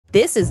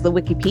This is the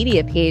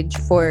Wikipedia page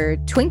for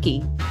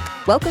Twinkie.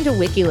 Welcome to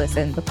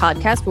WikiListen, the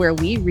podcast where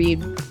we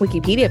read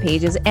Wikipedia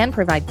pages and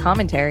provide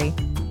commentary.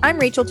 I'm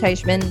Rachel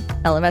Teichman,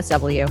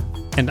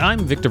 LMSW. And I'm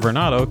Victor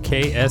Bernardo,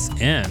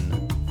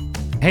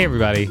 KSN. Hey,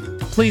 everybody.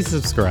 Please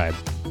subscribe.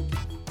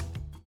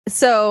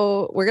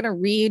 So we're going to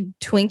read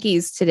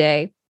Twinkies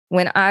today.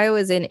 When I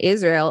was in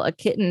Israel, a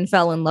kitten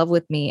fell in love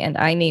with me, and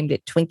I named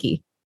it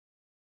Twinkie.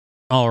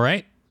 All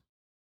right.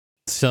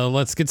 So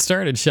let's get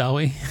started, shall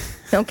we?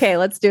 Okay,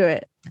 let's do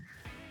it.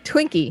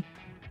 Twinkie.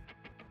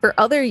 For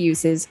other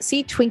uses,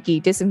 see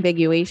Twinkie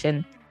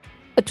disambiguation.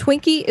 A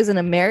Twinkie is an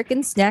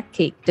American snack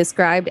cake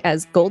described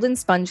as golden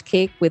sponge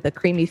cake with a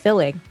creamy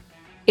filling.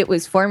 It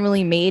was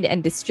formerly made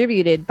and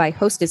distributed by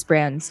Hostess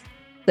Brands.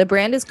 The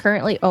brand is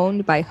currently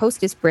owned by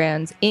Hostess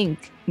Brands, Inc.,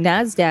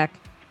 NASDAQ,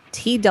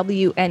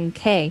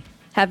 TWNK,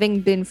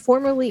 having been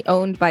formerly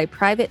owned by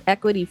private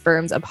equity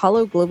firms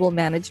Apollo Global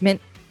Management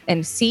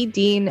and C.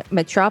 Dean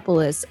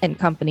Metropolis and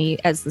Company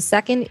as the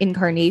second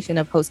incarnation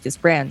of Hostess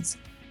Brands.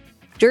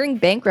 During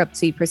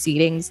bankruptcy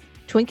proceedings,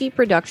 Twinkie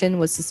production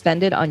was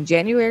suspended on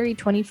January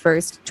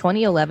 21st,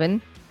 2011,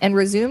 and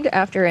resumed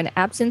after an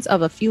absence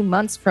of a few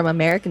months from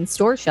American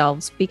store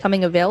shelves,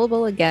 becoming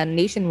available again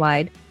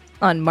nationwide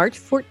on March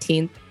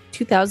 14th,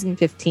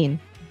 2015.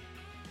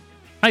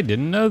 I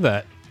didn't know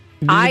that.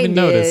 I did.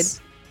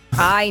 Notice.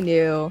 I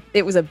knew.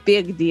 It was a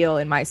big deal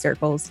in my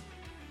circles.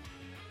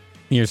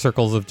 Your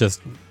circles of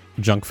just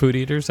junk food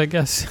eaters, I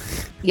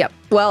guess? Yep.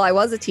 Well, I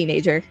was a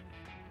teenager.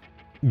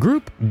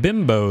 Group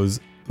Bimbo's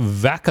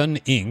Vacon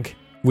Inc.,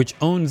 which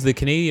owns the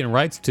Canadian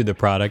rights to the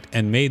product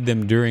and made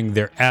them during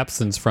their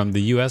absence from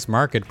the U.S.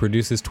 market,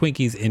 produces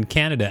Twinkies in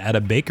Canada at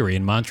a bakery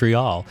in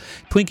Montreal.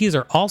 Twinkies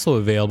are also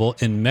available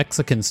in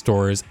Mexican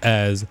stores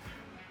as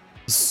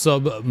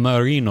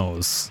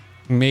Submarinos,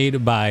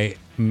 made by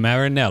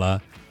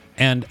Marinella,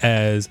 and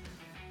as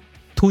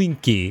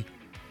Twinkie,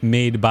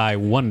 made by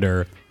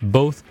Wonder.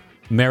 Both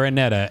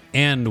Marinetta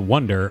and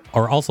Wonder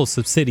are also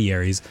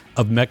subsidiaries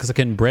of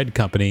Mexican bread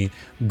company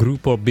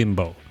Grupo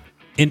Bimbo.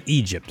 In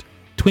Egypt,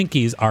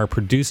 Twinkies are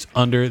produced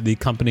under the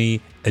company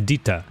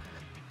Edita.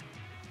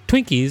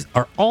 Twinkies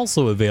are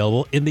also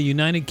available in the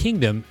United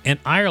Kingdom and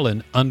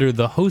Ireland under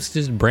the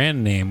Hostess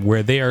brand name,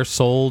 where they are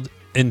sold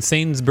in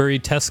Sainsbury,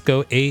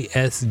 Tesco,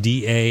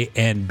 ASDA,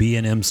 and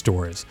B&M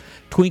stores.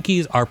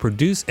 Twinkies are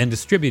produced and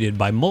distributed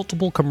by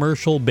multiple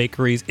commercial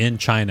bakeries in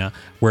China,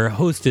 where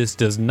Hostess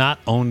does not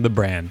own the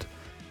brand.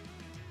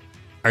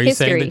 Are you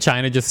saying that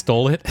China just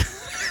stole it?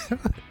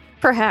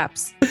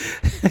 Perhaps.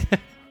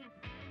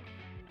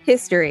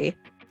 History.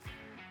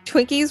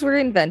 Twinkies were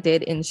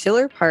invented in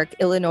Schiller Park,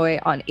 Illinois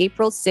on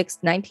April 6,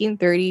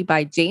 1930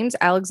 by James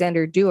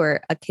Alexander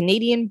Dewar, a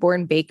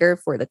Canadian-born baker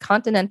for the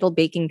Continental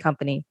Baking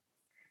Company.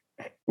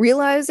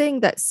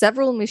 Realizing that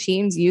several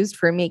machines used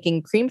for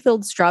making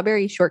cream-filled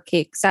strawberry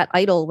shortcake sat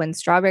idle when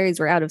strawberries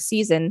were out of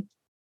season,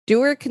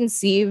 Dewar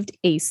conceived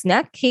a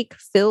snack cake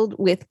filled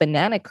with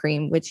banana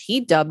cream, which he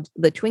dubbed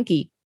the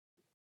Twinkie.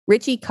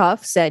 Richie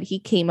Cuff said he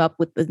came up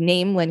with the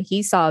name when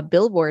he saw a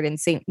billboard in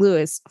St.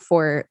 Louis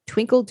for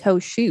twinkle toe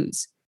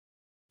shoes.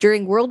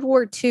 During World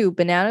War II,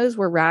 bananas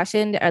were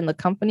rationed and the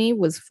company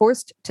was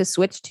forced to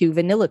switch to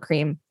vanilla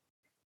cream.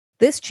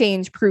 This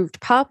change proved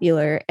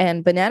popular,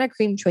 and banana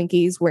cream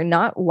Twinkies were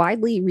not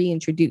widely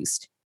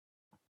reintroduced.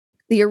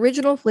 The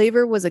original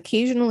flavor was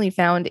occasionally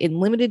found in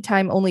limited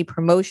time only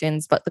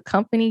promotions, but the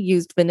company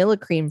used vanilla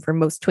cream for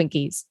most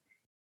Twinkies.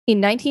 In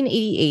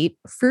 1988,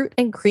 fruit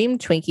and cream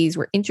Twinkies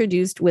were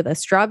introduced with a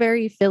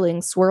strawberry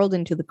filling swirled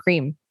into the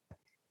cream.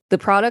 The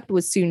product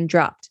was soon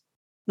dropped.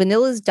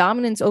 Vanilla's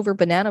dominance over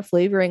banana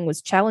flavoring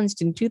was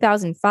challenged in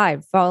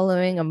 2005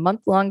 following a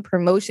month-long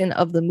promotion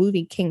of the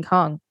movie King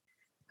Kong.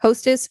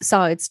 Hostess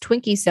saw its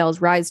Twinkie sales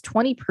rise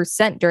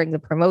 20% during the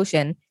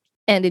promotion,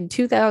 and in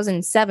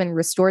 2007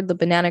 restored the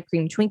banana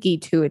cream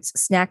Twinkie to its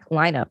snack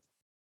lineup.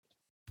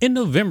 In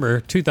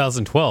November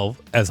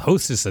 2012, as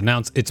Hostess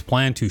announced its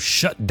plan to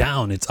shut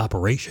down its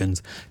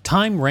operations,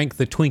 Time ranked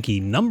the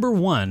Twinkie number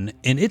 1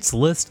 in its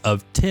list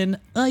of 10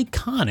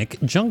 iconic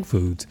junk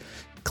foods,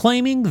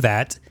 claiming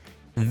that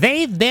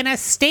they've been a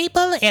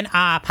staple in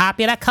our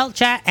popular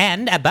culture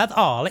and, above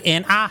all,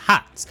 in our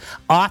hearts.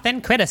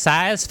 Often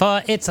criticized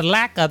for its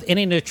lack of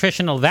any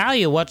nutritional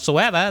value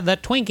whatsoever, the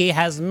Twinkie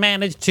has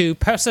managed to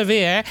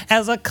persevere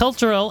as a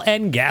cultural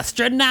and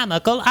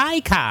gastronomical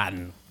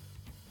icon.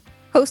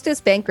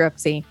 Hostess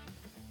bankruptcy.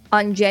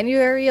 On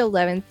January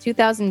 11,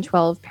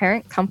 2012,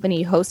 parent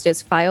company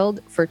Hostess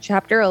filed for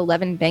Chapter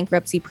 11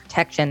 bankruptcy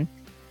protection.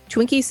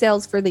 Twinkie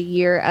sales for the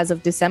year as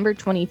of December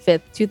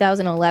 25,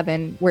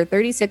 2011 were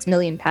 36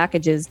 million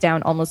packages,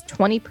 down almost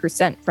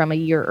 20% from a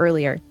year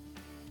earlier.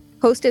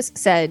 Hostess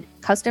said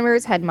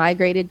customers had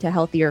migrated to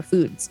healthier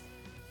foods.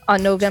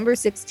 On November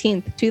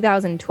 16,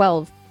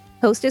 2012,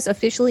 Hostess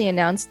officially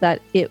announced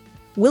that it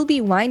will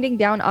be winding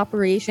down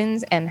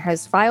operations and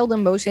has filed a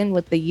motion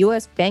with the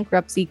U.S.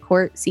 bankruptcy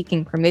court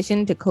seeking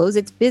permission to close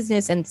its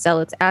business and sell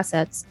its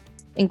assets,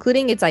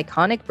 including its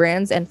iconic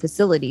brands and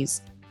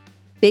facilities.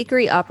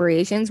 Bakery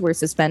operations were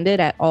suspended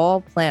at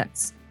all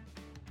plants.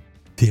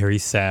 Very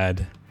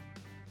sad.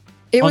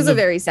 It was a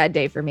very sad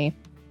day for me.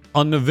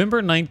 On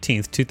November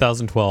 19th,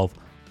 2012,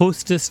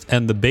 Hostess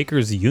and the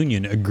Bakers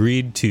Union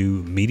agreed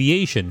to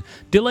mediation,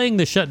 delaying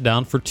the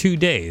shutdown for 2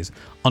 days.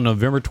 On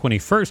November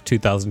 21st,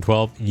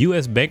 2012,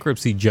 U.S.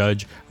 bankruptcy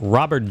judge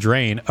Robert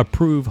Drain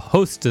approved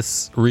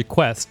Hostess'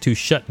 request to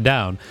shut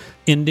down,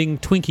 ending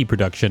Twinkie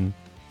production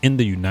in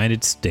the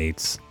United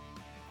States.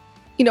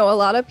 You know, a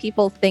lot of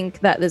people think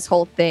that this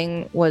whole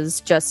thing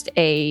was just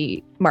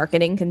a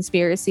marketing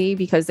conspiracy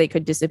because they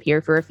could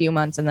disappear for a few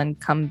months and then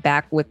come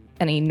back with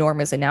an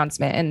enormous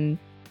announcement and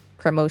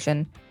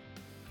promotion.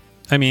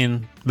 I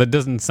mean, that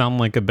doesn't sound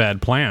like a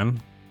bad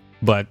plan,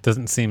 but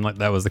doesn't seem like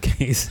that was the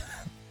case.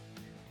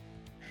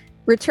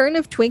 Return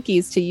of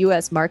Twinkies to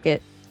U.S.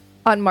 market.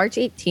 On March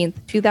 18th,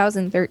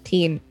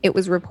 2013, it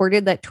was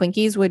reported that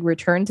Twinkies would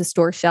return to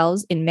store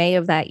shelves in May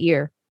of that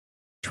year.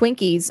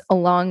 Twinkies,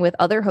 along with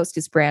other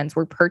Hostess brands,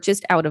 were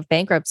purchased out of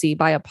bankruptcy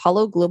by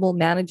Apollo Global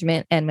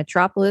Management and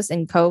Metropolis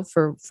 & Co.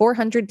 for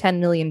 $410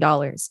 million.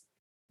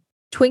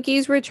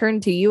 Twinkies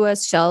returned to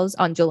U.S. shelves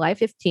on July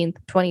 15th,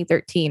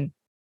 2013.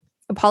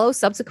 Apollo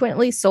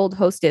subsequently sold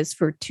Hostess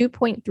for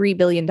 $2.3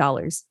 billion.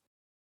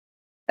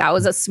 That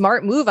was a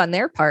smart move on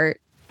their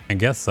part. I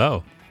guess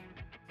so.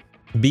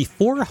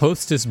 Before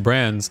Hostess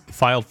brands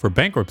filed for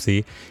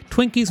bankruptcy,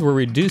 Twinkies were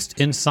reduced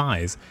in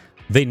size.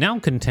 They now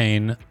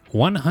contain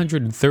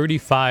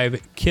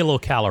 135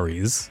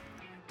 kilocalories,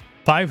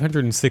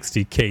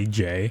 560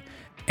 kJ,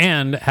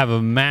 and have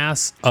a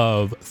mass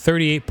of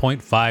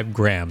 38.5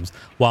 grams,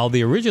 while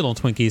the original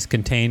Twinkies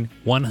contain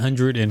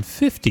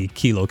 150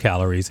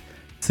 kilocalories,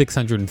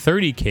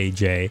 630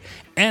 kJ,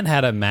 and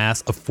had a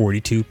mass of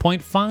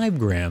 42.5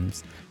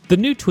 grams. The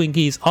new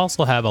Twinkies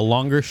also have a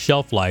longer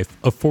shelf life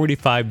of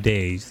 45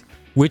 days,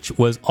 which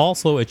was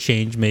also a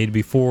change made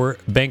before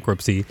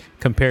bankruptcy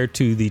compared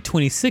to the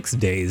 26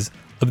 days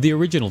of the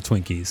original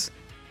Twinkies.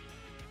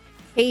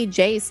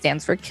 KJ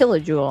stands for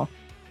kilojoule.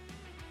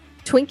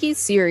 Twinkies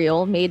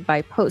cereal made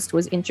by Post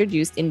was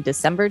introduced in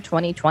December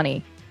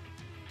 2020.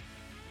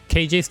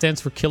 KJ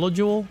stands for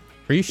kilojoule?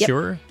 Are you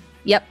sure?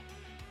 Yep.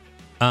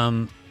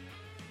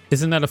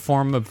 Isn't that a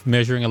form of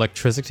measuring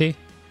electricity?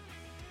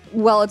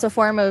 Well, it's a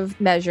form of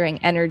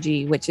measuring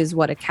energy, which is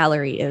what a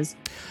calorie is.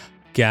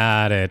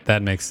 Got it.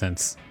 That makes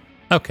sense.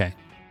 Okay.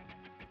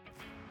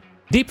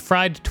 Deep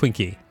fried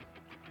Twinkie.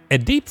 A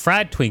deep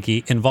fried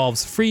Twinkie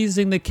involves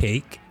freezing the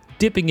cake,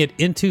 dipping it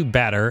into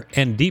batter,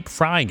 and deep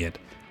frying it.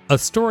 A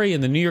story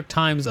in the New York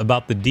Times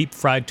about the deep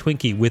fried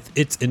Twinkie with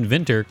its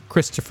inventor,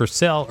 Christopher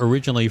Sell,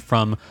 originally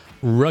from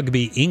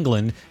Rugby,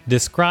 England,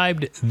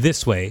 described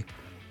this way.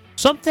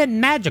 Something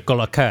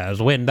magical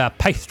occurs when the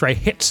pastry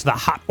hits the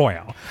hot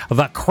oil.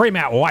 The creamy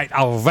white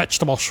of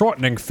vegetable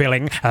shortening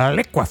filling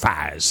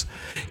liquefies,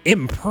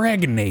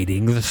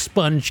 impregnating the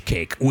sponge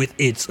cake with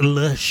its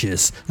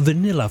luscious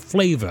vanilla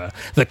flavor.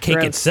 The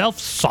cake itself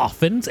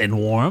softens and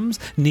warms,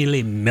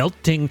 nearly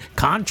melting,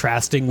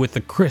 contrasting with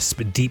the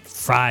crisp,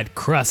 deep-fried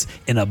crust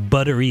in a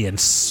buttery and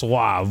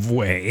suave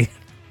way.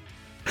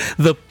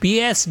 The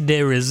pièce de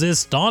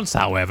résistance,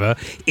 however,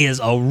 is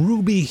a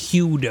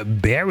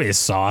ruby-hued berry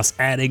sauce,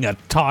 adding a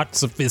tart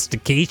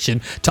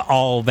sophistication to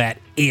all that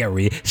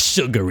airy,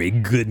 sugary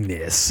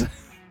goodness.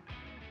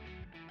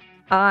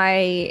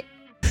 I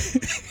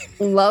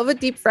love a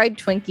deep-fried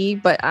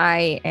Twinkie, but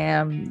I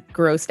am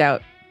grossed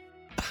out.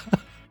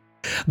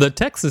 The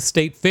Texas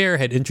State Fair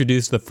had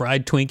introduced the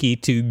fried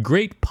Twinkie to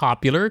great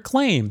popular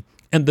acclaim,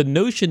 and the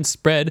notion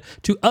spread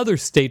to other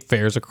state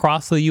fairs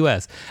across the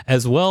U.S.,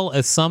 as well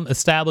as some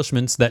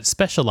establishments that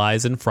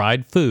specialize in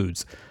fried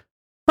foods.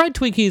 Fried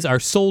Twinkies are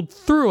sold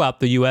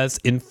throughout the U.S.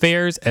 in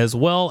fairs as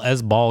well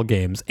as ball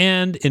games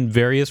and in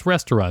various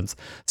restaurants.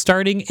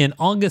 Starting in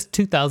August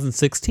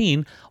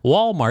 2016,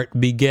 Walmart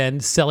began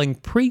selling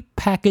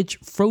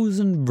pre-packaged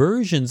frozen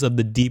versions of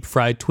the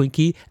deep-fried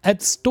Twinkie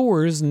at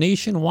stores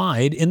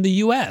nationwide in the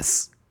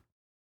U.S.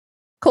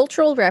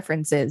 Cultural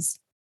references.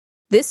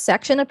 This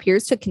section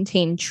appears to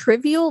contain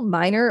trivial,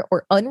 minor,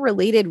 or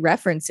unrelated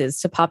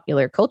references to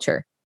popular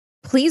culture.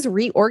 Please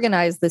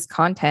reorganize this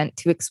content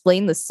to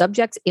explain the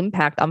subject's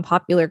impact on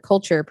popular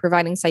culture,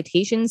 providing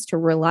citations to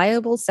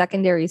reliable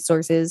secondary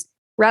sources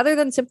rather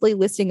than simply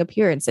listing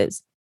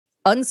appearances.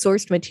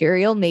 Unsourced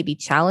material may be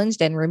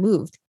challenged and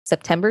removed.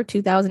 September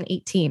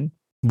 2018.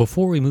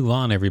 Before we move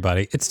on,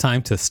 everybody, it's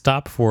time to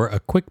stop for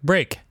a quick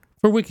break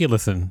for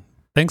WikiListen.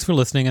 Thanks for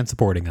listening and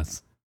supporting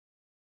us.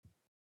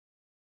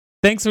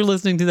 Thanks for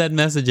listening to that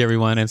message,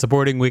 everyone, and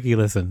supporting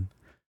WikiListen.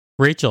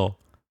 Rachel,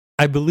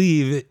 I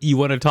believe you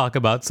want to talk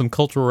about some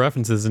cultural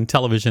references in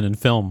television and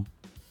film.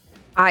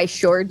 I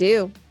sure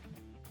do.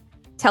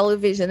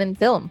 Television and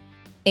film.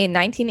 In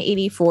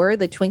 1984,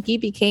 the Twinkie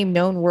became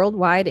known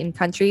worldwide in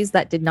countries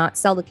that did not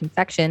sell the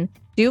confection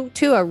due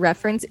to a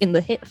reference in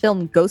the hit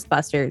film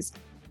Ghostbusters.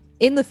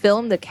 In the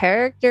film, the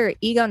character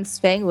Egon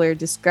Spengler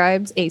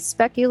describes a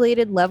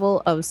speculated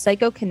level of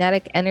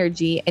psychokinetic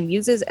energy and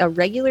uses a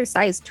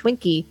regular-sized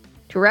Twinkie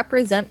to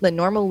represent the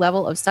normal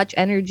level of such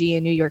energy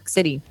in New York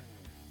City.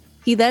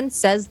 He then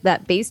says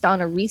that based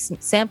on a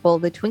recent sample,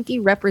 the Twinkie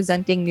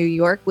representing New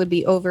York would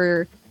be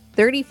over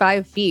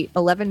 35 feet,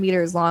 11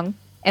 meters long,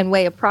 and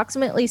weigh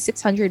approximately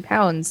 600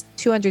 pounds,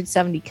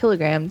 270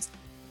 kilograms,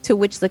 to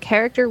which the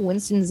character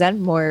Winston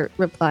Zeddemore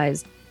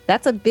replies,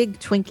 "That's a big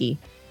Twinkie."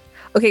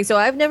 Okay, so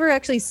I've never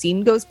actually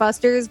seen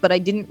Ghostbusters, but I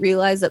didn't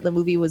realize that the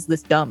movie was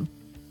this dumb.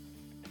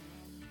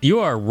 You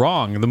are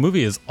wrong. The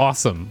movie is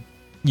awesome.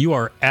 You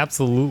are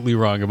absolutely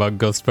wrong about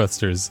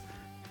Ghostbusters.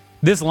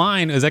 This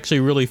line is actually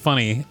really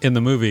funny in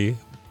the movie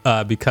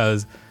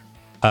because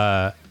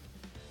if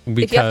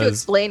you have to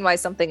explain why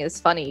something is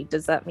funny,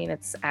 does that mean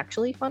it's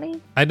actually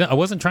funny? I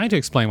wasn't trying to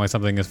explain why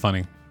something is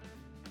funny.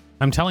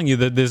 I'm telling you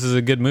that this is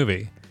a good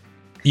movie.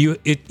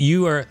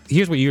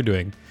 Here's what you're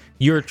doing.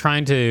 You're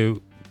trying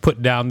to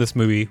put down this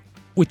movie,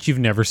 which you've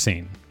never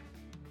seen.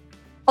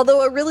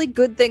 Although a really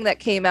good thing that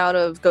came out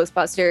of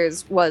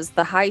Ghostbusters was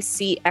the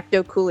high-C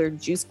ecto-cooler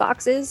juice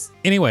boxes.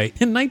 Anyway,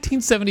 in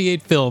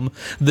 1978 film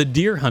The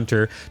Deer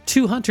Hunter,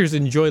 two hunters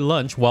enjoy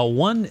lunch while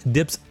one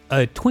dips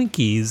a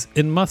Twinkies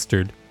in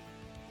mustard.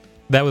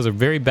 That was a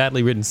very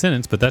badly written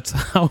sentence, but that's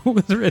how it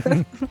was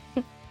written.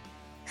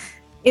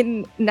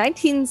 In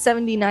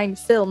 1979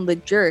 film The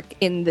Jerk,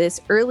 in this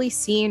early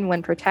scene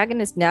when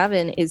protagonist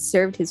Navin is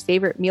served his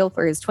favorite meal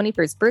for his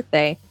 21st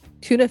birthday,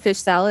 tuna fish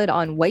salad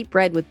on white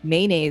bread with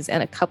mayonnaise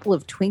and a couple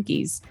of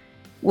Twinkies.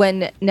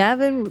 When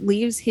Navin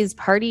leaves his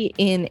party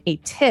in a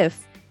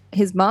tiff,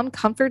 his mom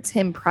comforts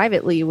him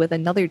privately with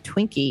another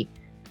Twinkie.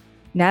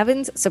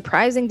 Navin's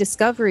surprising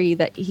discovery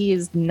that he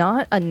is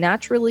not a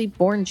naturally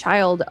born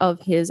child of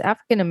his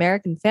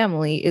African-American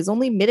family is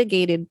only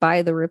mitigated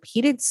by the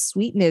repeated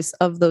sweetness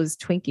of those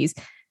Twinkies.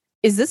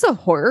 Is this a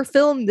horror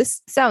film?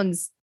 This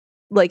sounds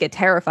like a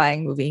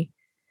terrifying movie.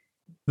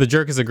 The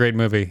Jerk is a great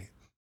movie.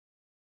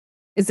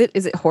 Is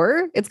it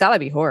horror? It's gotta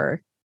be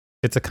horror.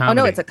 It's a comedy.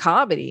 Oh no, it's a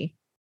comedy.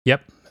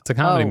 Yep, it's a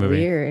comedy movie.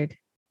 Weird.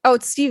 Oh,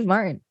 it's Steve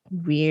Martin.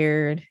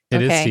 Weird.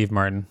 It is Steve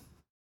Martin.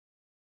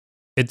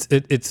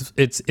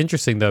 It's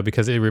interesting though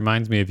because it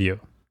reminds me of you.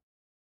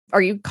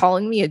 Are you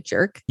calling me a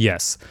jerk?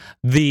 Yes.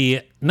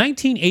 The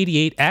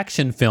 1988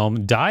 action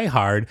film Die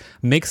Hard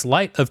makes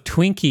light of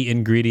Twinkie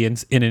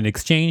ingredients in an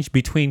exchange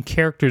between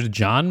characters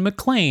John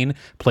McClane,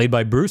 played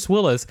by Bruce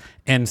Willis,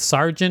 and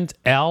Sergeant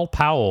Al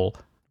Powell,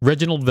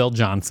 Reginald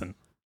VelJohnson.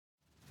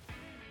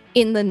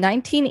 In the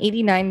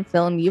 1989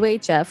 film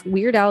UHF,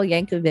 Weird Al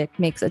Yankovic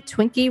makes a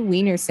Twinkie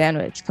wiener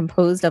sandwich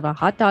composed of a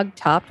hot dog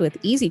topped with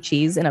easy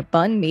cheese and a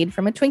bun made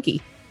from a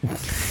Twinkie.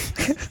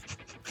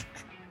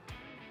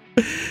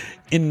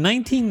 In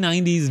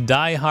 1990's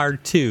Die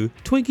Hard 2,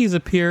 Twinkies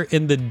appear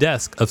in the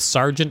desk of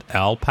Sergeant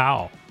Al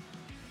Powell.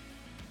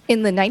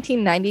 In the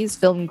 1990s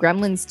film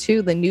Gremlins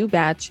 2, The New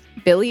Batch,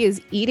 Billy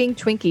is eating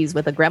Twinkies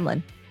with a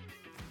gremlin.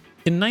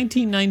 In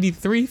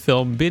 1993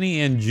 film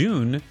Benny and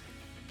June,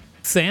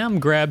 Sam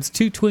grabs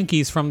two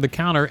Twinkies from the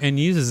counter and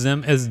uses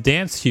them as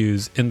dance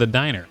shoes in the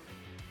diner.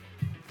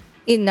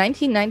 In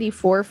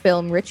 1994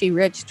 film Richie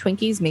Rich,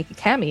 Twinkies make a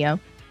cameo.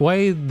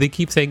 Why they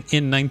keep saying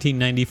in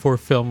 1994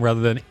 film rather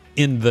than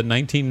in the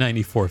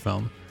 1994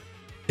 film?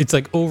 It's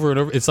like over and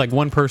over. It's like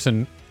one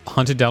person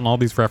hunted down all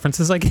these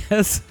references, I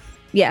guess.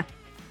 Yeah.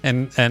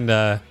 And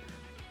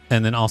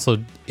then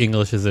also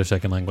English is their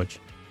second language.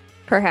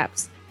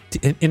 Perhaps.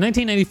 In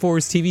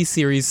 1994's TV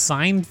series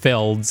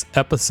Seinfeld's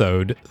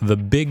episode, The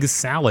Big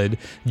Salad,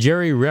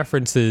 Jerry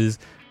references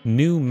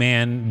New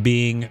Man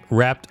being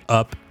wrapped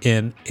up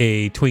in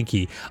a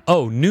Twinkie.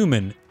 Oh,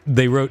 Newman.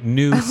 They wrote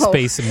New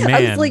Space Man.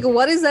 I was like,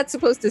 what is that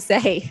supposed to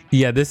say?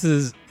 Yeah, this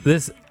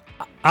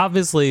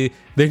obviously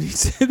there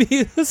needs to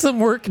be some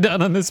work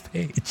done on this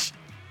page.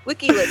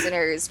 Wiki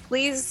listeners,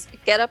 please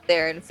get up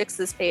there and fix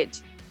this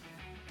page.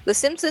 The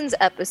Simpsons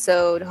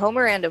episode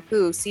Homer and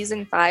Apu,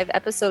 Season 5,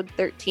 Episode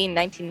 13,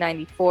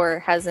 1994,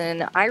 has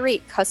an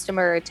irate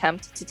customer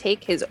attempt to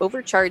take his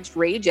overcharged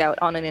rage out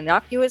on an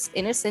innocuous,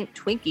 innocent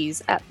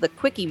Twinkies at the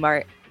Quickie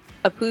Mart.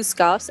 Apu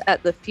scoffs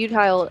at the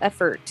futile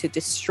effort to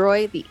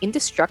destroy the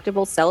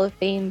indestructible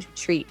cellophane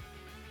treat.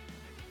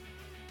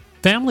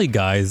 Family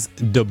Guy's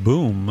Da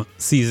Boom,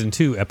 Season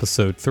 2,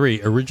 Episode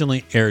 3,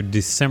 originally aired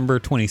December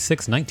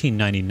 26,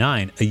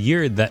 1999, a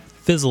year that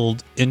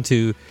fizzled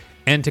into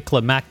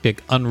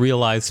anticlimactic,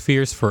 unrealized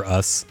fears for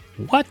us.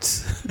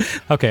 What?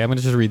 Okay, I'm going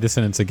to just read this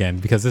sentence again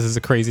because this is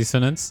a crazy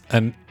sentence,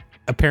 and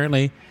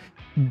apparently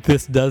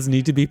this does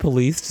need to be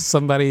policed.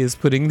 Somebody is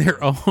putting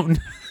their own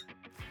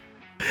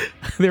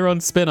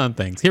spin on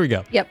things. Here we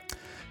go. Yep.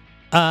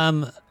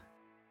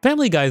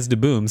 Family Guy's Da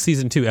Boom,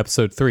 Season 2,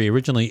 Episode 3,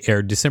 originally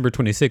aired December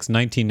 26,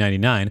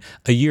 1999,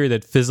 a year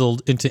that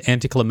fizzled into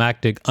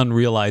anticlimactic,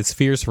 unrealized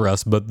fears for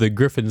us, but the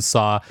Griffins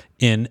saw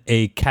in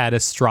a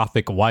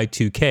catastrophic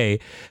Y2K.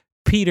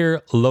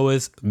 Peter,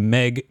 Lois,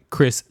 Meg,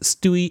 Chris,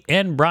 Stewie,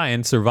 and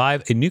Brian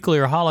survive a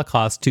nuclear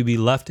holocaust to be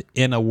left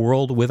in a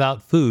world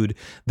without food.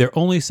 Their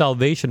only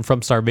salvation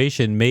from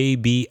starvation may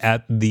be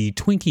at the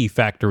Twinkie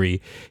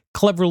factory.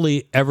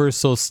 cleverly ever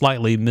so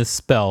slightly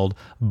misspelled,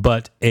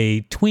 but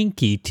a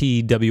Twinkie,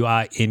 Twinkee,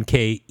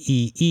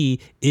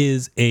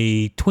 is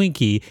a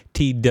Twinkie,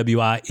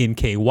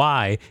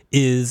 Twinky,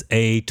 is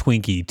a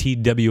Twinkie,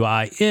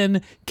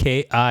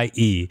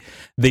 Twinkie.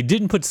 They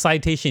didn't put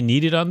citation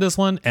needed on this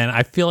one, and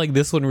I feel like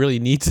this one really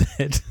needs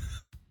it.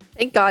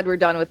 Thank God we're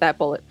done with that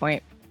bullet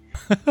point.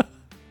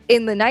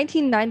 In the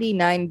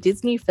 1999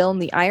 Disney film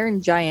The Iron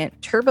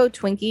Giant, Turbo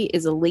Twinkie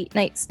is a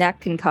late-night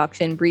snack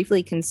concoction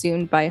briefly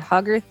consumed by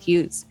Hogarth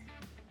Hughes.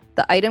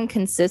 The item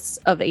consists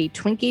of a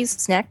Twinkies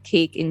snack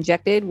cake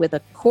injected with a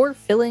core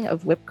filling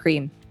of whipped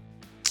cream.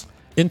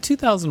 In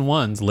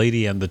 2001's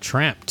Lady and the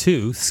Tramp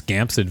 2,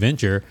 Scamp's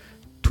Adventure,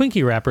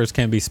 Twinkie wrappers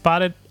can be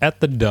spotted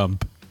at the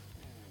dump.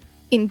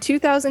 In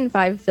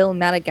 2005 film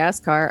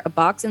Madagascar, a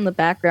box in the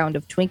background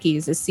of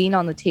Twinkies is seen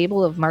on the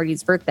table of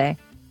Marty's birthday.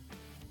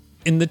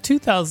 In the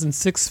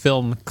 2006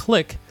 film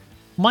Click,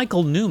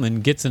 Michael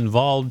Newman gets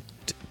involved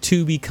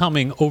to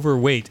becoming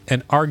overweight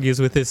and argues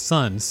with his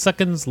son.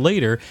 Seconds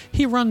later,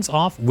 he runs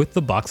off with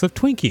the box of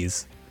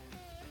Twinkies.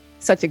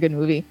 Such a good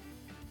movie.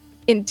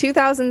 In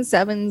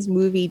 2007's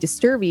movie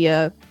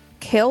Disturbia,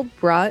 Cale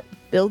Brott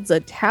builds a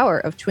tower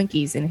of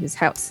Twinkies in his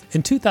house.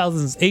 In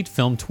 2008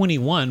 film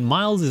 21,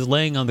 Miles is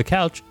laying on the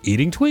couch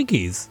eating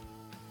Twinkies.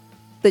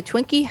 The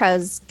Twinkie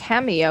has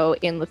cameo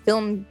in the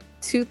film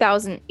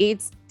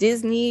 2008's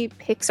Disney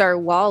Pixar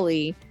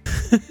WALL-E,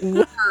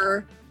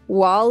 where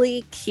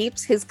WALL-E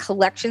keeps his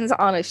collections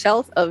on a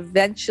shelf,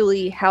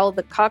 eventually how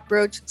the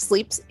cockroach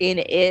sleeps in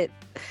it.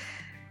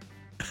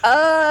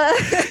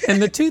 In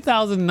the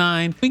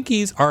 2009,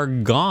 Twinkies are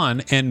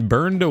gone and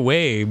burned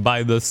away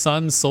by the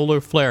sun's solar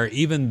flare,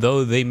 even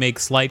though they make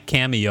slight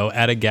cameo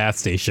at a gas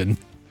station.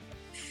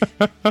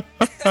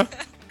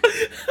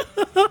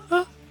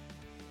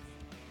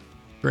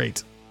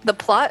 Great. The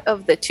plot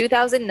of the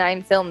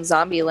 2009 film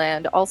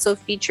Zombieland, also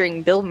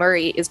featuring Bill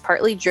Murray, is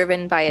partly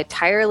driven by a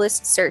tireless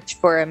search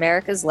for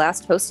America's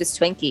last hostess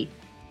Twinkie.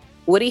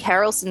 Woody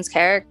Harrelson's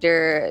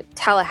character,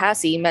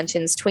 Tallahassee,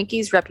 mentions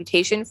Twinkie's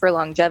reputation for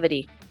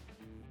longevity.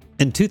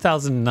 In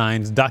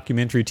 2009's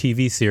documentary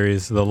TV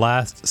series The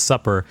Last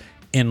Supper,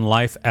 In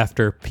Life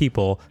After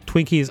People,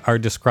 Twinkies are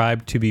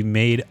described to be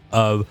made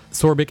of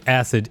sorbic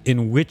acid,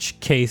 in which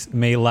case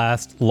may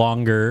last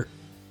longer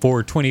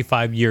for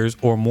 25 years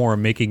or more,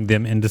 making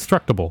them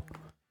indestructible.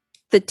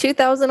 The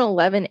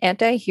 2011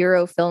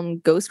 anti-hero film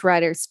Ghost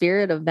Rider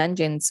Spirit of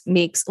Vengeance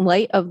makes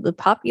light of the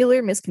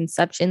popular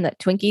misconception that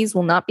Twinkies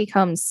will not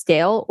become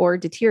stale or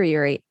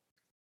deteriorate.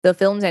 The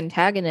film's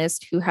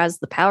antagonist, who has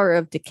the power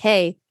of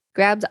decay,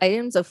 grabs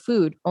items of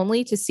food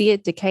only to see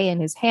it decay in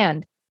his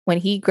hand. When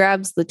he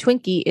grabs the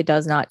Twinkie, it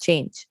does not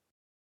change.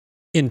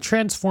 In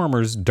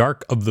Transformers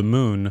Dark of the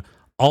Moon,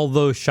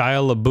 although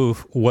Shia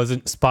LaBeouf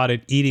wasn't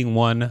spotted eating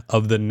one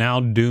of the now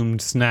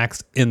doomed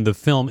snacks in the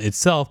film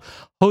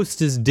itself,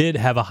 Hostess did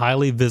have a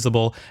highly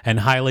visible and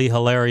highly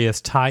hilarious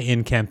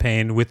tie-in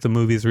campaign with the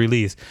movie's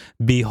release.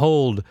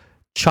 Behold,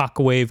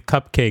 Chockwave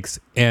Cupcakes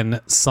and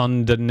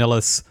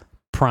Sundanillis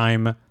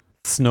Prime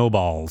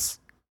Snowballs.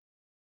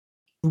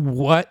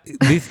 What?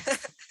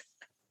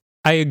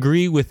 I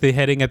agree with the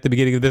heading at the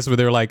beginning of this where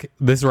they're like,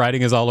 this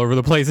writing is all over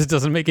the place. It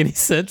doesn't make any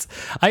sense.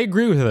 I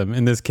agree with them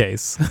in this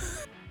case.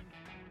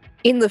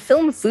 In the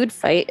film Food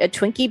Fight, a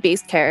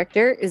Twinkie-based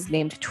character is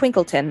named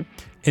Twinkleton.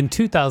 In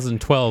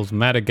 2012's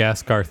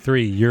Madagascar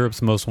 3,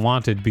 Europe's Most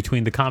Wanted,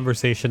 between the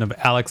conversation of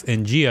Alex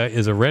and Gia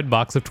is a red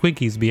box of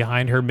Twinkies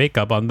behind her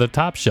makeup on the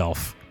top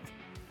shelf.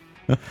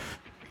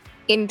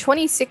 In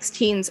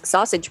 2016's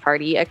Sausage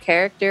Party, a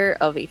character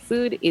of a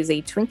food is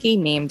a Twinkie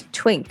named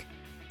Twink.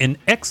 In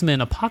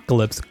X-Men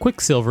Apocalypse,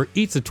 Quicksilver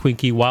eats a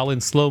Twinkie while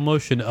in slow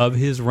motion of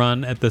his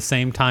run, at the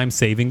same time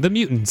saving the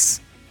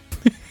mutants.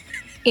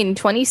 In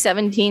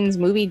 2017's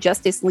movie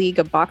Justice League,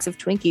 a box of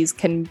Twinkies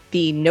can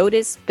be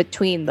noticed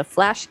between The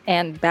Flash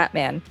and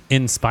Batman.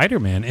 In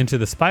Spider-Man Into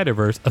the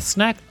Spider-Verse, a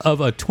snack of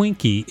a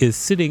Twinkie is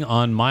sitting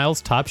on Miles'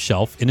 top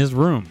shelf in his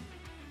room.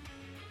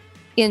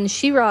 In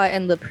She-Ra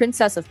and the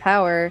Princess of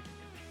Power,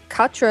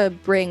 Katra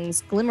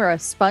brings Glimmer a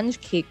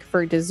sponge cake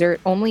for dessert,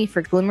 only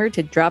for Glimmer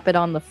to drop it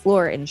on the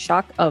floor in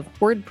shock of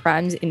Horde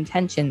Prime's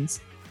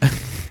intentions.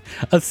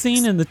 A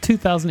scene in the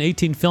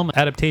 2018 film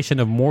adaptation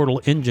of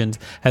Mortal Engines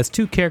has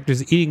two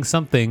characters eating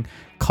something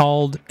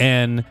called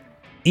an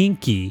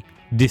Inky.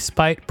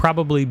 Despite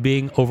probably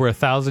being over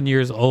 1,000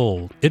 years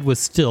old, it was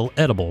still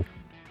edible.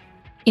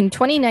 In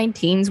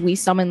 2019's We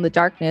Summon the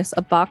Darkness,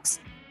 a box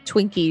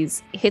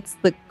Twinkies hits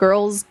the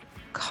girl's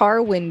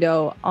car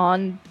window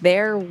on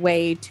their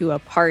way to a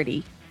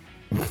party.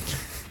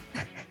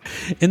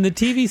 In the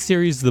TV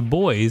series The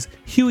Boys,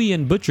 Huey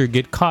and Butcher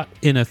get caught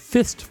in a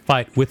fist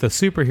fight with a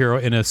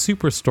superhero in a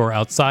superstore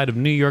outside of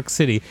New York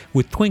City,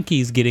 with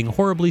Twinkies getting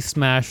horribly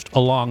smashed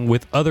along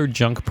with other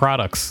junk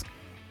products.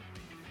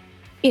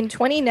 In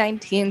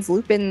 2019's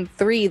Lupin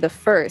 3: The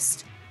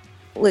First,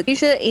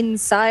 Letitia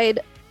inside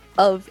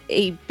of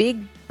a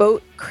big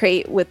boat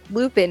crate with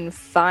Lupin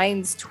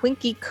finds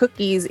Twinkie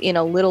cookies in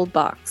a little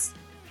box.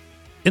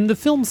 In the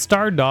film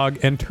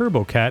Stardog and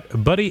Turbo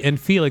Cat, Buddy and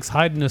Felix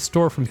hide in a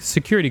store from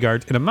security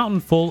guards in a mountain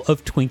full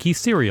of Twinkie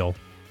cereal.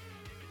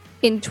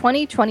 In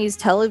 2020's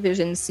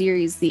television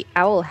series The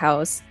Owl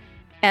House,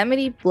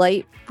 Amity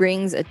Blight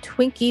brings a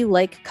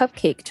Twinkie-like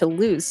cupcake to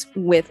Luce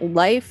with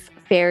life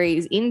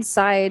fairies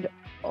inside,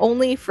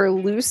 only for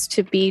Luce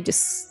to be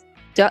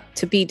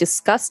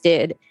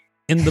disgusted.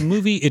 In the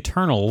movie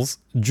Eternals,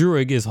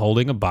 Druig is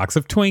holding a box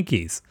of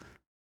Twinkies.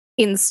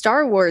 In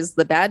Star Wars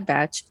The Bad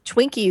Batch,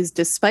 Twinkies,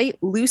 despite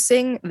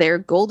losing their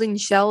golden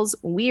shells,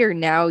 are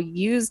now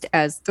used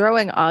as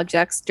throwing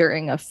objects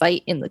during a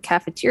fight in the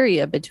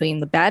cafeteria between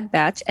the Bad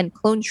Batch and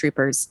clone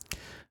troopers.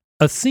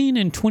 A scene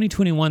in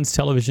 2021's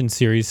television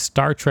series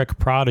Star Trek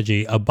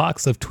Prodigy, a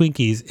box of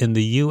Twinkies in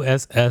the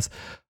USS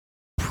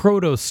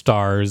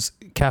Protostar's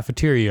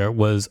cafeteria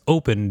was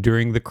opened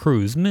during the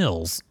crew's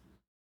meals.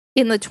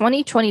 In the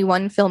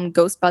 2021 film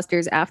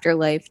Ghostbusters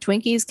Afterlife,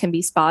 Twinkies can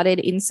be spotted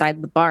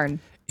inside the barn.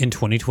 In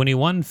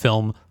 2021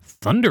 film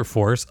Thunder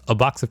Force, a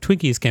box of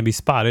Twinkies can be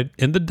spotted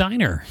in the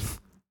diner.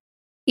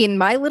 In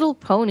My Little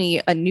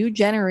Pony, A New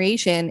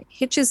Generation,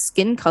 Hitch's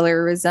skin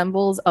color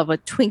resembles of a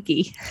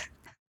Twinkie.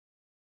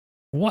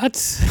 What?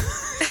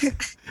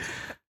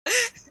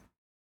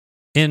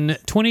 In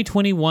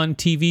 2021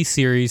 TV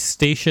series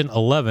Station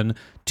 11,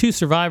 two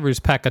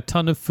survivors pack a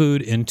ton of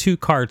food in two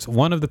carts.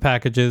 One of the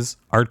packages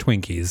are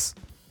Twinkies.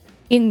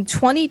 In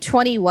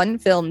 2021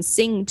 film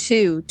Sing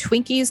 2,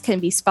 Twinkies can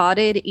be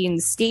spotted in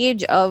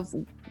stage of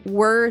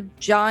Where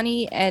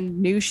Johnny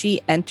and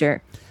Nushi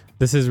Enter.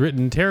 This is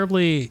written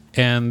terribly,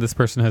 and this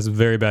person has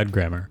very bad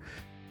grammar.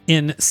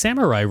 In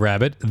Samurai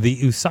Rabbit,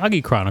 The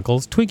Usagi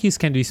Chronicles, Twinkies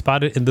can be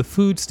spotted in the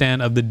food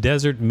stand of the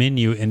desert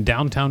menu in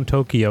downtown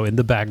Tokyo in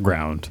the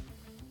background.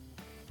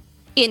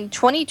 In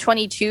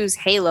 2022's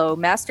Halo,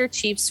 Master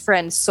Chief's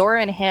friend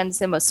Soren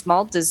hands him a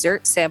small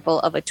dessert sample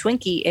of a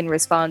Twinkie in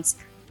response,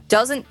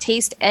 "Doesn't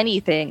taste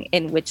anything,"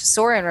 in which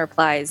Soren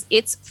replies,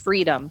 "It's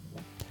freedom."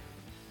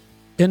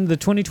 In the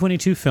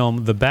 2022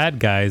 film The Bad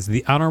Guys,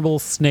 the Honorable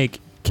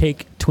Snake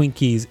Cake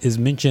Twinkies is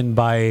mentioned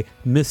by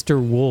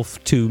Mr.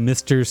 Wolf to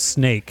Mr.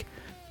 Snake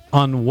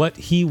on what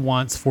he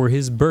wants for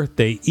his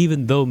birthday,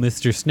 even though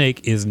Mr. Snake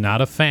is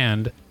not a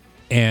fan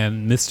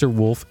and Mr.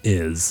 Wolf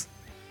is.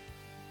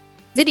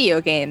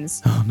 Video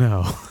games. Oh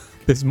no,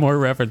 there's more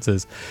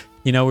references.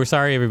 You know, we're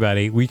sorry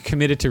everybody. We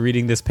committed to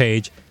reading this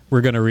page.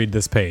 We're going to read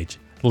this page.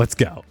 Let's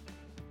go.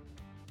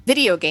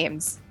 Video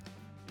games.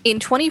 In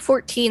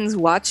 2014's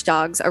Watch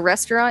Dogs, a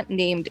restaurant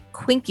named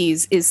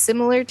Quinkies is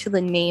similar to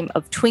the name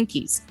of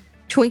Twinkies.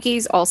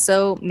 Twinkies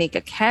also make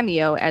a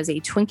cameo as a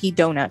Twinkie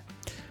donut.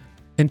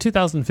 In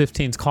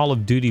 2015's Call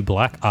of Duty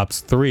Black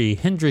Ops 3,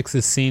 Hendrix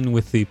is seen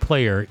with the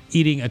player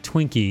eating a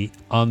Twinkie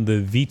on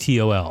the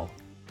VTOL.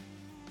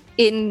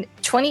 In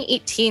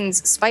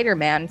 2018's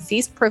Spider-Man,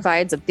 Feast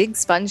provides a big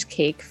sponge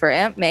cake for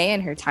Aunt May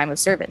in her time of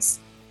service.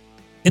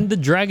 In the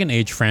Dragon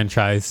Age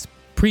franchise,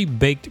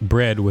 pre-baked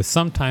bread was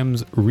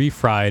sometimes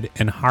refried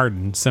and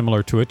hardened,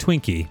 similar to a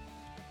Twinkie.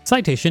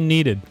 Citation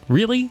needed.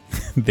 Really?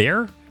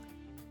 There?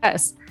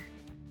 Yes.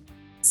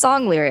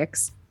 Song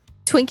lyrics.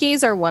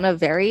 Twinkies are one of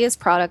various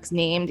products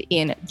named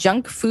in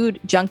Junk Food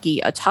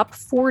Junkie, a top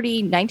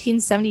 40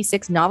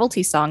 1976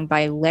 novelty song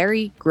by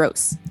Larry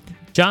Gross.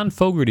 John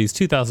Fogerty's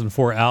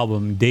 2004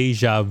 album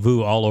Deja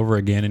Vu All Over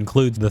Again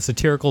includes the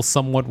satirical,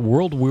 somewhat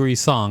world-weary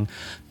song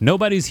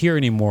Nobody's Here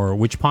Anymore,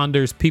 which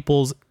ponders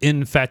people's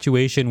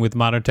infatuation with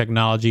modern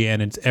technology and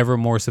its ever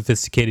more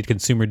sophisticated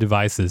consumer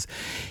devices.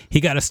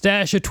 He got a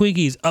stash of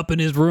Twinkies up in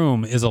his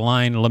room is a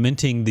line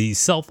lamenting the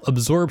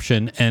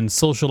self-absorption and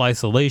social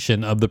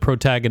isolation of the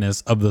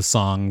protagonist of the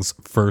song's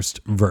first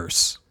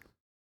verse.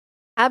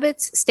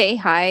 Habits Stay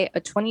High, a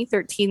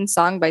 2013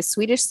 song by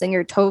Swedish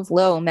singer Tove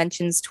Lo,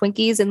 mentions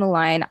Twinkies in the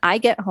line, "I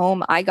get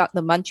home, I got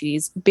the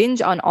munchies,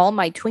 binge on all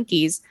my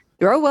Twinkies,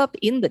 throw up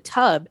in the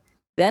tub,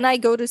 then I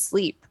go to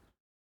sleep."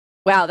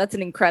 Wow, that's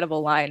an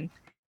incredible line.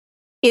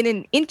 In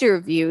an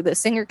interview, the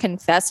singer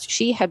confessed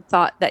she had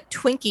thought that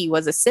Twinkie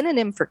was a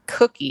synonym for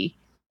cookie,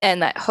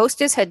 and that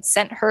Hostess had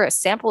sent her a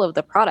sample of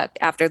the product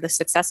after the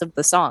success of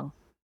the song.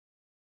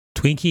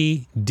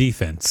 Twinkie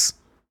defense.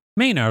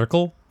 Main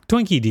article,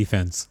 Twinkie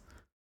defense.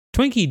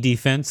 Twinkie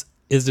defense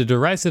is a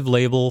derisive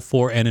label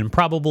for an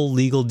improbable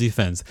legal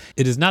defense.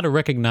 It is not a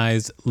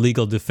recognized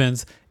legal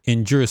defense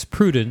in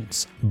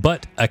jurisprudence,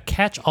 but a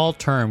catch-all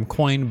term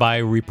coined by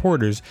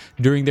reporters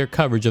during their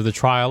coverage of the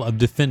trial of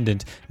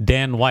defendant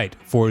Dan White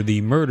for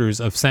the murders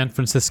of San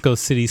Francisco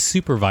City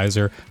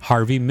Supervisor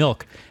Harvey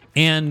Milk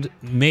and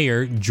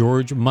Mayor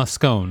George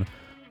Moscone.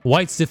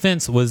 White's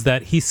defense was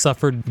that he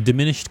suffered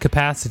diminished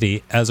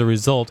capacity as a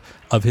result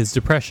of his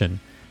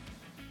depression.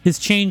 His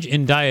change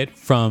in diet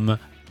from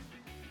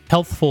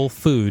healthful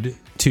food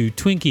to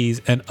Twinkies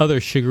and other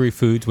sugary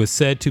foods was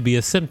said to be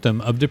a symptom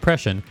of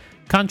depression.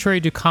 Contrary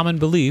to common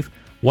belief,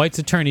 White's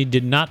attorney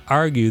did not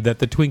argue that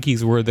the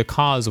Twinkies were the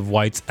cause of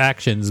White's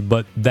actions,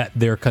 but that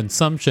their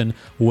consumption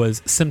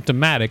was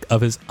symptomatic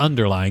of his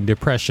underlying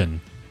depression.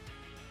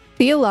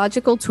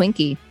 Theological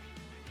Twinkie.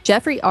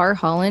 Jeffrey R.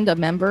 Holland, a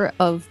member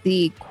of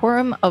the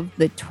Quorum of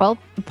the 12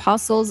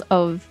 Apostles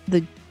of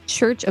the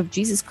Church of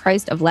Jesus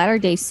Christ of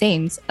Latter-day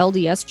Saints,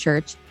 LDS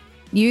Church,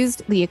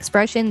 used the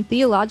expression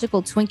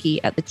theological Twinkie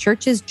at the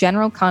church's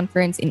general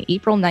conference in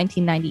April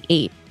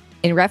 1998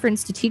 in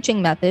reference to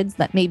teaching methods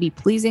that may be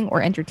pleasing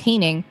or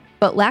entertaining,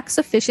 but lack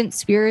sufficient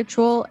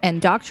spiritual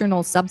and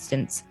doctrinal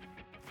substance.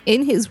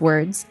 In his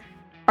words,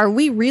 are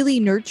we really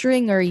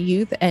nurturing our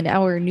youth and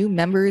our new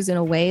members in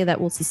a way that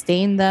will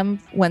sustain them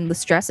when the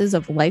stresses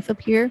of life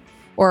appear?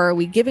 Or are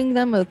we giving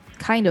them a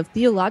kind of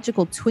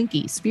theological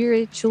Twinkie,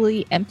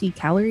 spiritually empty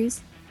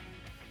calories?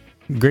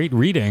 Great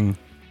reading.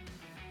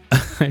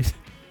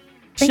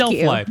 Shelf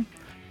life.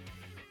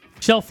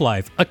 Shelf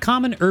life. A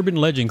common urban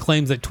legend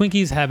claims that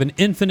Twinkies have an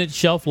infinite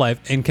shelf life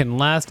and can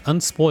last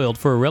unspoiled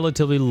for a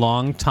relatively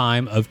long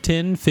time of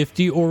 10,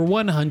 50, or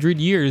 100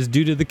 years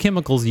due to the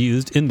chemicals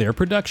used in their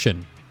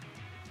production.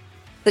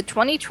 The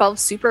 2012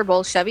 Super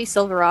Bowl Chevy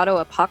Silverado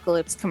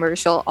Apocalypse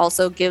commercial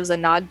also gives a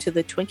nod to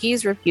the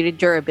Twinkies' reputed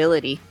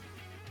durability.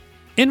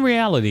 In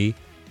reality,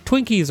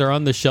 Twinkies are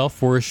on the shelf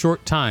for a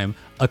short time.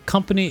 A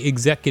company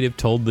executive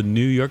told the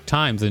New York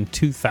Times in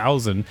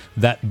 2000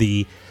 that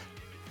the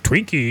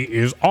Twinkie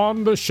is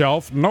on the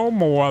shelf no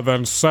more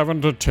than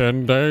 7 to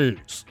 10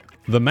 days.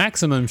 The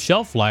maximum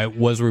shelf life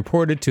was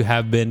reported to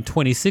have been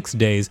 26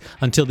 days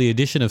until the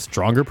addition of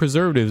stronger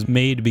preservatives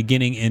made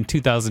beginning in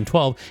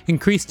 2012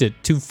 increased it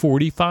to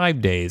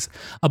 45 days.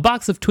 A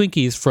box of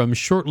Twinkies from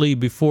shortly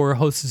before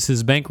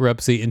Hostess's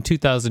bankruptcy in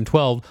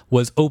 2012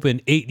 was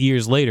opened 8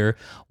 years later.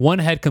 One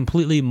had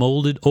completely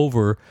molded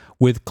over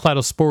with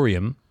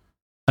cladosporium.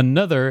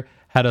 Another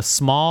had a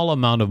small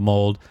amount of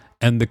mold,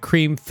 and the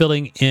cream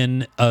filling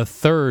in a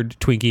third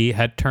Twinkie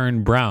had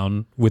turned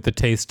brown with the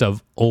taste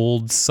of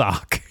old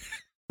sock.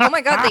 Oh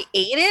my God, they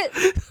ate it?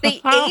 They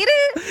ate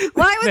it?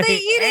 Why would they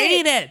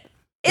eat it?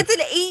 It's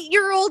an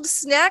 8-year-old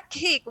snack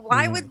cake.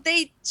 Why would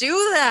they do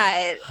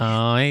that?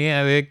 Oh,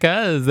 yeah,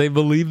 because they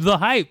believed the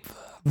hype.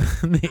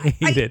 They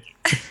ate it.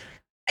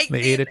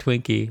 They ate a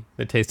Twinkie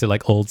that tasted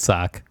like old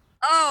sock.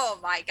 Oh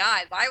my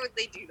God, why would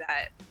they do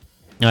that?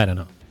 I don't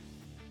know.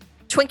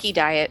 Twinkie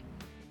diet.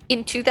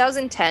 In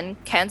 2010,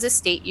 Kansas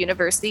State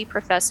University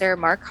professor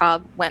Mark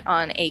Hobb went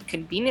on a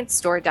convenience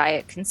store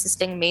diet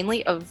consisting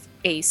mainly of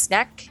a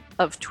snack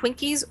of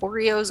Twinkies,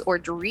 Oreos, or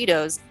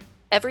Doritos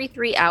every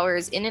 3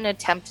 hours in an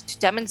attempt to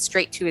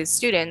demonstrate to his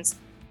students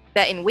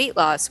that in weight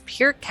loss,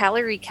 pure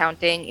calorie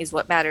counting is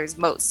what matters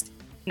most,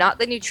 not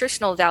the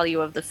nutritional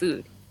value of the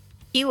food.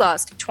 He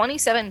lost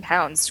 27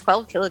 pounds,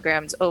 12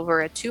 kilograms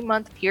over a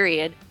 2-month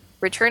period,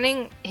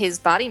 returning his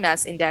body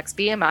mass index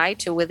BMI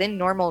to within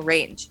normal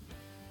range.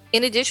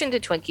 In addition to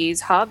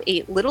Twinkies, Hobb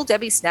ate Little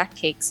Debbie snack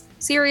cakes,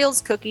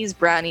 cereals, cookies,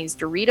 brownies,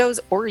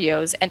 Doritos,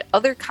 Oreos, and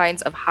other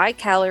kinds of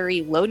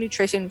high-calorie,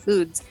 low-nutrition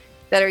foods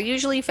that are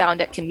usually found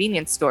at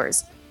convenience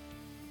stores.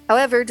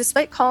 However,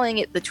 despite calling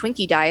it the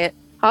Twinkie diet,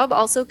 Hobb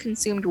also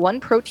consumed 1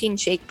 protein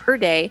shake per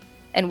day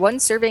and 1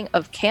 serving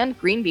of canned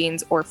green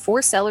beans or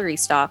 4 celery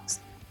stalks,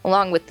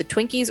 along with the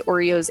Twinkies,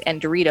 Oreos, and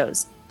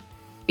Doritos.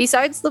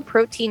 Besides the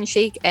protein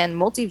shake and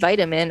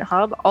multivitamin,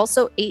 Hobb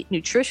also ate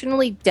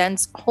nutritionally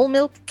dense whole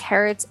milk,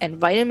 carrots, and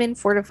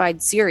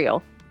vitamin-fortified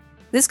cereal.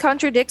 This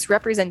contradicts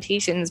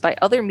representations by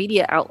other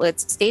media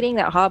outlets stating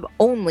that Hobb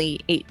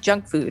only ate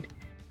junk food.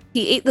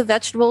 He ate the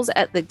vegetables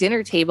at the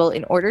dinner table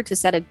in order to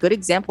set a good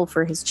example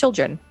for his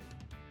children.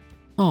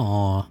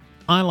 Aw,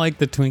 I like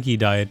the Twinkie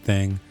diet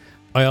thing.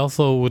 I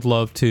also would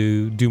love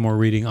to do more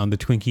reading on the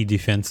Twinkie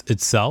defense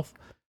itself.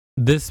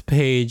 This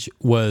page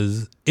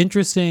was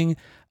interesting.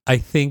 I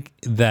think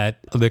that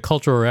the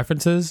cultural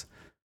references,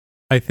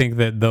 I think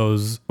that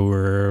those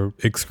were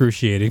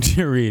excruciating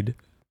to read.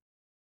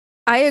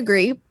 I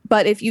agree,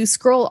 but if you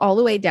scroll all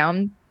the way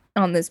down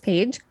on this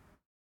page,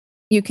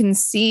 you can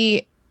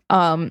see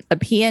a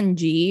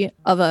PNG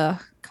of a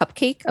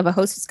cupcake, of a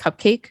Hostess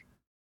cupcake.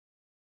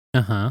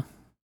 Uh-huh.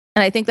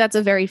 And I think that's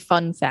a very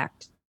fun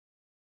fact.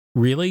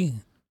 Really?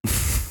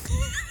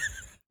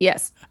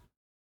 Yes.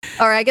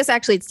 Or I guess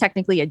actually it's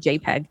technically a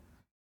JPEG.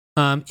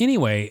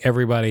 Anyway,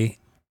 everybody,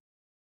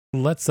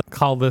 let's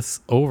call this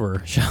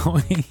over,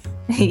 shall we?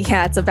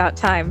 Yeah, it's about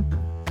time.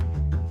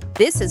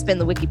 This has been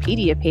the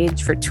Wikipedia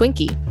page for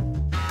Twinkie.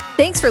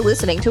 Thanks for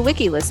listening to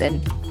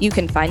WikiListen. You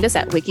can find us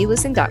at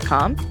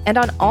wikilisten.com and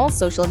on all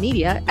social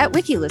media at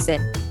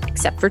WikiListen,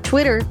 except for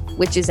Twitter,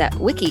 which is at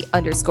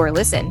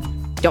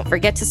wiki_listen. Don't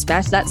forget to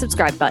smash that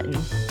subscribe button.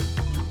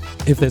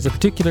 If there's a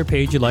particular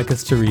page you'd like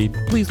us to read,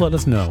 please let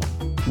us know.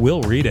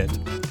 We'll read it.